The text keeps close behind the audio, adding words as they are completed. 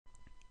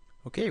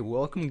Okay,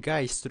 welcome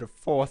guys to the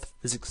fourth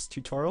physics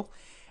tutorial,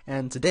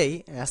 and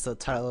today, as the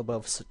title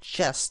above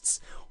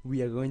suggests,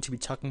 we are going to be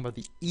talking about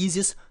the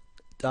easiest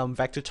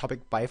vector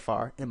topic by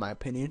far, in my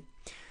opinion,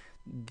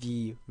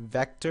 the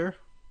vector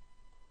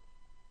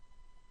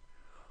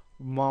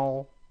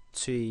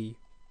multiplication.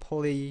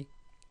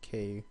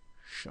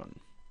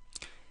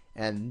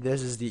 And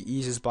this is the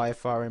easiest by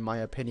far, in my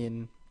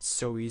opinion.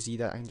 So easy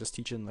that I can just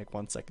teach it in like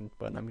 1 second,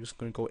 but I'm just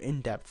going to go in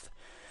depth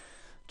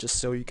just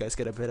so you guys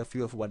get a better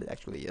feel of what it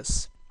actually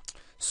is.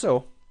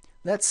 So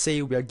let's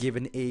say we are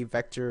given a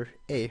vector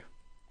A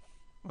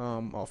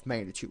of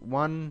magnitude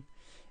 1,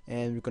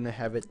 and we're gonna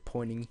have it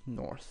pointing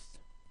north,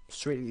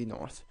 straightly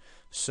north.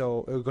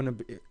 So we're gonna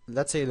be,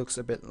 let's say it looks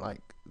a bit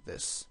like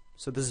this.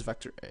 So this is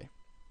vector A.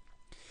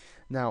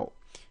 Now,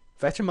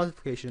 vector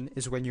multiplication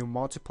is when you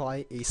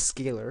multiply a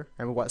scalar.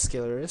 Remember what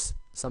scalar is?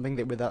 Something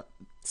that without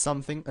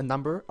a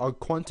number or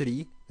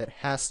quantity that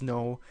has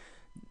no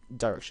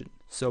direction.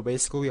 So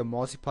basically we are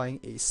multiplying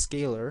a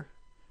scalar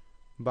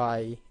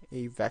by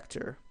a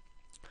vector.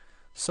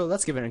 So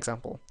let's give an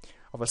example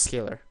of a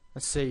scalar.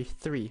 Let's say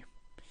 3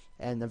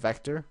 and a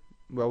vector.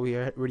 Well, we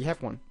already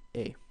have one,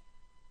 A.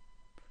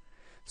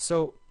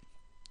 So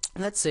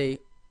let's say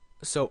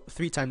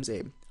 3 times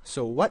A.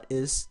 So what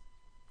is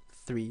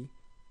 3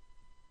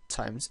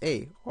 times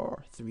A,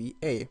 or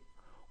 3A?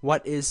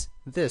 What is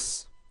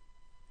this?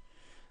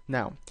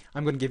 Now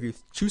I'm going to give you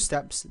 2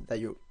 steps that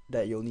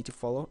you'll need to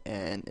follow,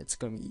 and it's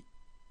going to be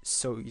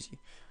so easy.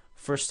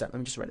 First step, let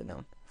me just write it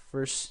down.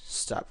 First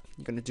step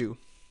you're going to do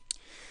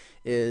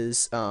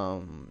is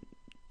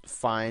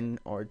find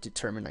or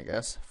determine,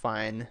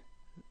 find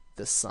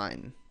the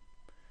sign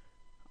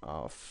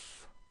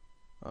of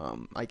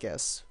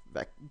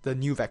the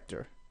new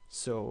vector.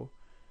 So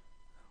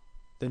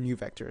the new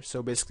vector.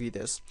 So basically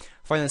this.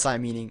 Find the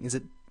sign, meaning is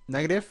it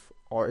negative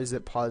or is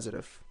it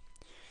positive?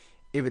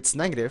 If it's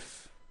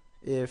negative,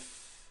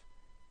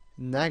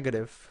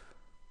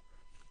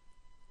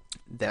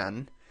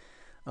 then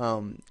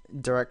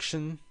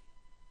direction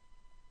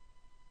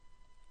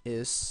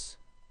is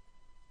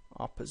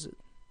opposite.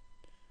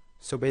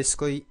 So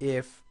basically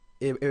if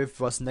it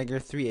was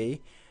negative 3a,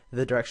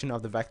 the direction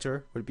of the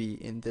vector would be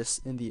in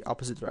the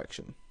opposite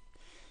direction.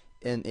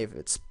 And if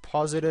it's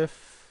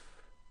positive,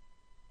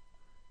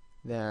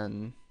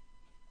 then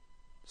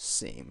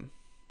same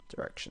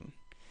direction.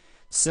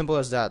 Simple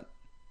as that.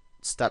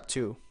 Step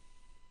 2.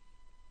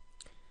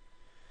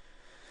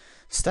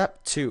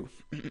 Step 2.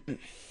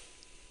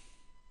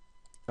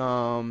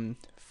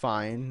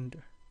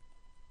 Find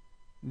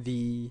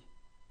the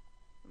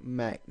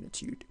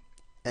magnitude.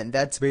 And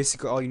that's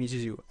basically all you need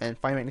to do. And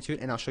find magnitude,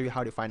 and I'll show you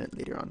how to find it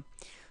later on.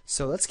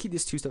 So let's keep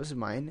these 2 steps in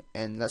mind,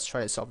 and let's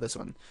try to solve this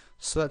one.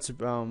 So let's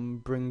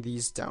bring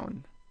these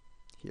down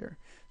here.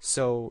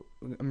 So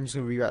I'm just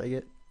going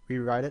to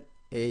rewrite it.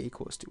 A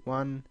equals to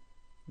 1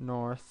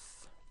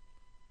 north,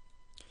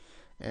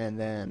 and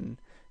then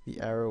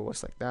the arrow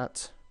was like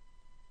that.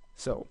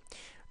 So,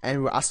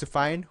 and we're asked to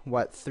find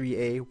what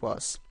 3a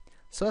was.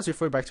 So let's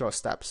refer back to our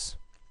steps.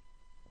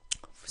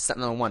 Step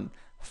number 1,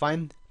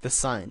 find the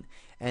sign.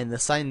 And the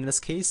sign in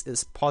this case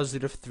is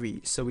positive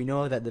 3. So we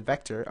know that the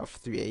vector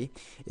of 3a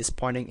is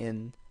pointing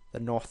in the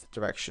north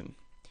direction.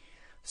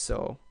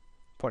 So,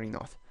 pointing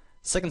north.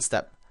 Second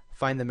step,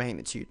 find the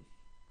magnitude.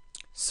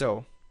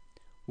 So,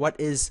 what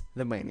is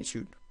the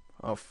magnitude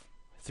of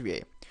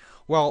 3a?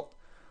 Well,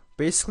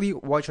 basically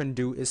what we're trying to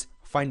do is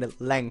find the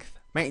length.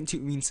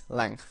 Magnitude means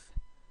length.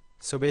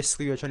 So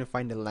basically we're trying to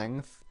find the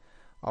length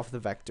of the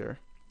vector.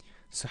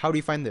 So how do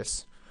you find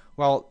this?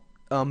 Well,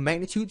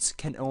 magnitudes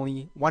can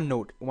only, one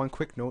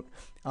quick note,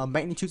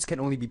 magnitudes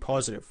can only be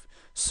positive.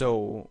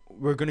 So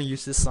we're going to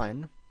use this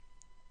sign,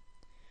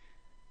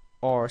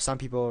 or some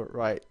people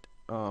write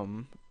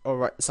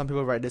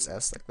this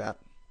as like that,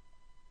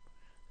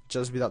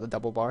 just without the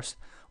double bars.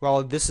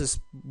 Well,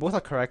 both are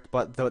correct,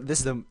 but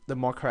this is the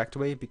more correct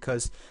way,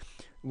 because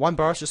 1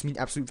 bars just means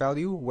absolute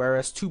value,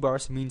 whereas 2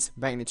 bars means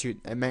magnitude,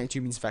 and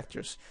magnitude means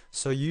vectors.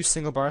 So use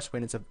single bars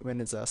when it's a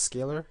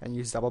scalar, and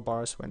use double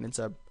bars when it's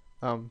a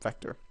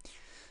vector.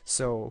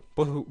 So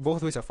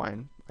both ways are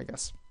fine, I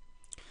guess.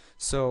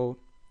 So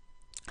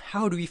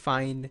how do we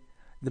find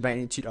the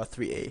magnitude of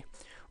 3a?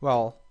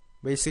 Well,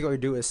 basically what we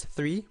do is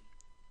 3,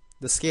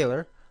 the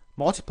scalar,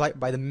 multiplied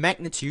by the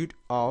magnitude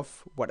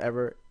of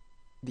whatever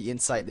the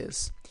inside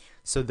is.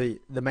 So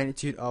the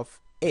magnitude of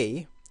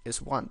a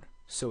is 1.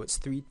 So it's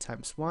 3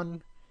 times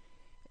 1,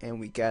 and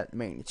we get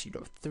magnitude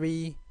of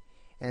 3.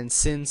 And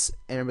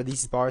remember,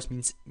 these bars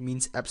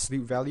means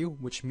absolute value,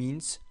 which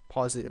means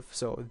positive.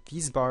 So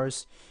these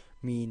bars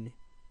mean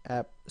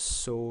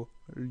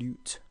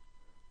absolute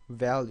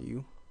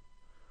value,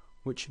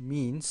 which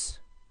means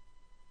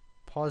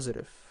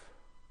positive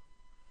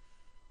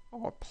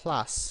or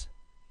plus.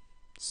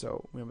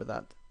 So remember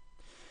that.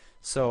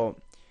 So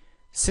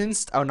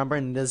since our number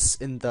in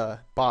the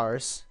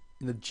bars,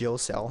 in the jail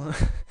cell,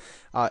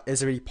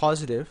 is already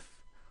positive,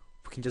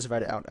 we can just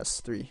write it out as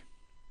 3.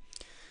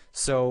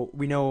 So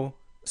we know.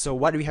 So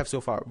what do we have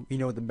so far? We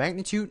know the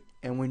magnitude,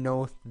 and we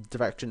know the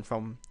direction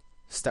from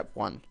step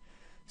 1.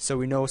 So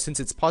we know since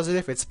it's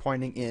positive, it's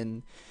pointing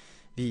in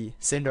the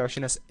same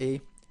direction as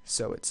A.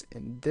 So it's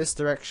in this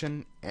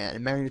direction,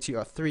 and magnitude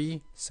of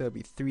 3, so it'll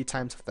be 3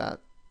 times of that.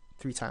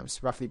 3 times,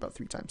 roughly about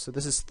 3 times. So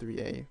this is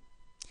 3A.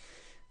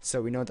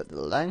 So we know that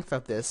the length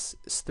of this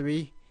is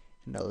 3,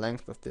 and the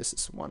length of this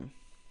is 1.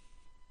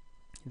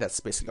 That's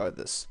basically all of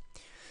this.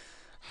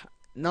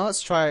 Now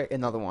let's try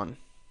another one.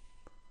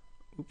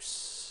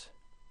 Oops.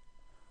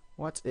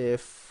 What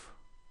if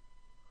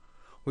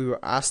we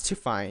were asked to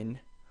find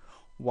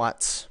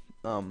what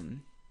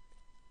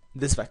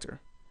this vector,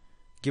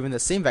 given the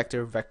same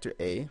vector, vector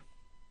A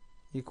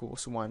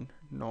equals 1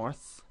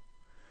 north,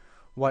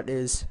 what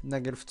is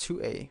negative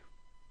 2A?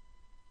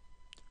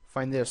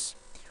 Find this.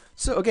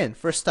 So again,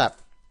 first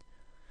step,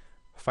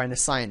 find a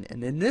sign,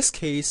 and in this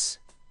case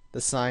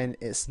the sign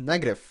is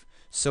negative,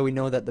 so we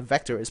know that the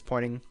vector is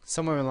pointing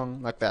somewhere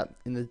along like that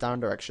in the down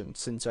direction,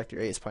 since vector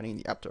A is pointing in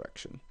the up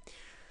direction.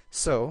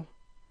 So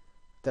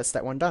that's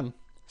step 1 done.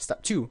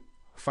 Step 2,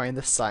 find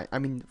the sign,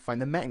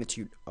 find the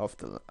magnitude of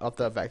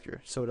the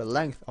vector, so the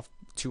length of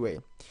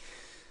 2A.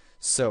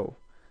 So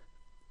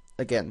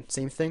again,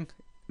 same thing,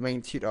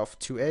 magnitude of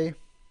 2A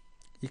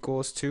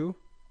equals to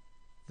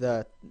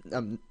the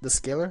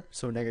scalar,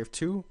 so negative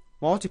 2,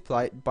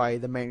 multiplied by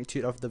the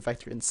magnitude of the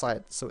vector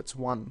inside, so it's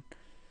 1.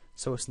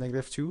 So it's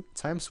negative 2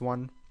 times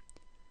 1,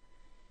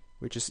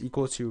 which is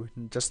equal to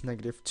just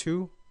negative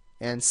 2.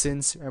 And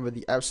since, remember,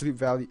 the absolute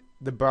value,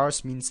 the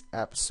bars means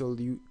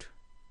absolute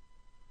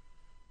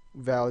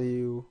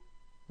value,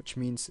 which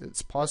means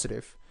it's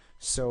positive.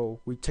 So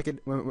we take it,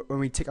 when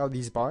we take out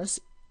these bars,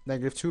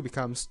 negative 2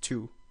 becomes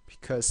 2,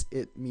 because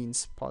it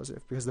means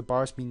positive, because the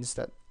bars means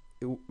that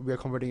we are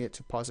converting it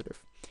to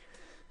positive.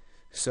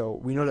 So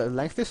we know that the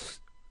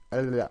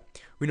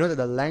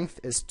length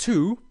is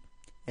 2,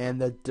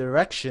 and the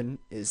direction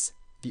is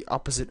the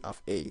opposite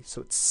of A,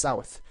 so it's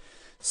south.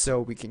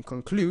 So we can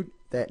conclude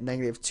that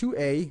negative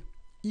 2A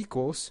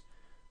equals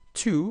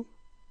 2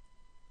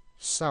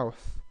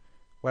 south,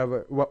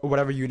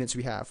 whatever units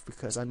we have,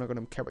 because I'm not going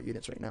to care about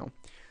units right now.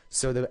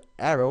 So the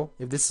arrow,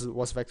 if this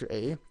was vector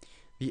A,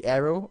 the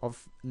arrow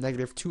of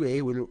negative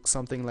 2A will look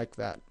something like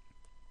that,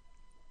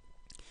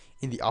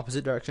 in the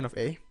opposite direction of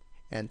A,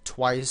 and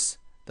twice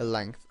the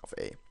length of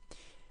A.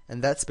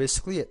 And that's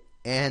basically it.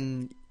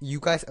 And you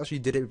guys actually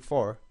did it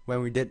before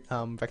when we did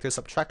vector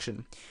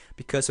subtraction,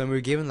 because when we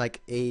were given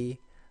like A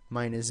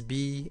minus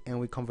B and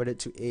we converted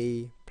to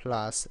A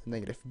plus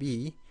negative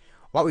B,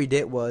 what we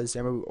did was,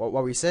 remember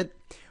what we said,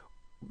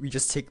 we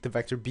just take the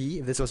vector B,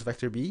 if this was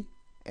vector B,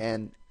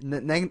 and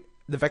the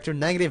vector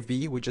negative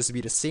B would just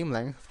be the same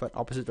length but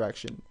opposite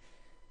direction.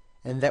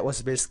 And that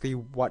was basically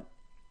what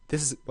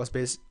this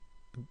was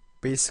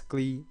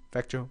basically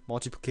vector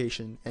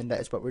multiplication, and that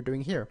is what we're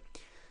doing here.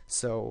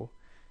 So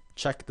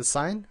check the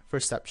sign.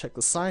 First step, check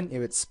the sign,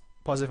 if it's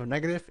positive or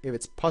negative. If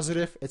it's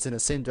positive, it's in the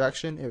same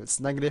direction. If it's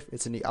negative,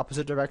 it's in the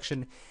opposite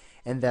direction.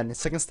 And then the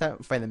second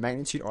step, find the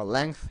magnitude or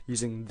length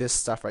using this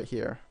stuff right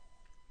here.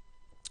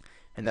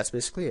 And that's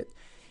basically it.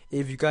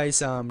 If you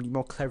guys need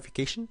more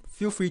clarification,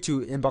 feel free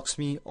to inbox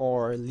me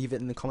or leave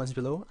it in the comments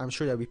below. I'm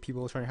sure there'll be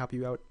people trying to help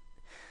you out.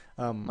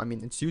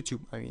 It's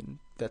YouTube.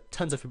 There are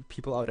tons of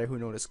people out there who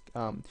know this,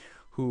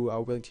 who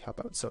are willing to help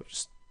out. So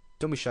just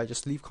don't be shy.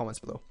 Just leave comments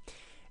below.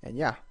 And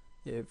yeah,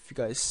 if you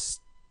guys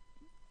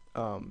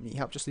need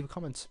help, just leave a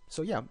comment.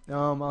 So yeah,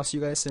 I'll see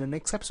you guys in the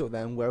next episode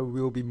then, where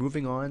we'll be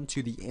moving on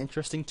to the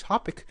interesting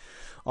topic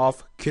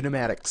of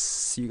kinematics.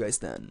 See you guys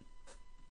then.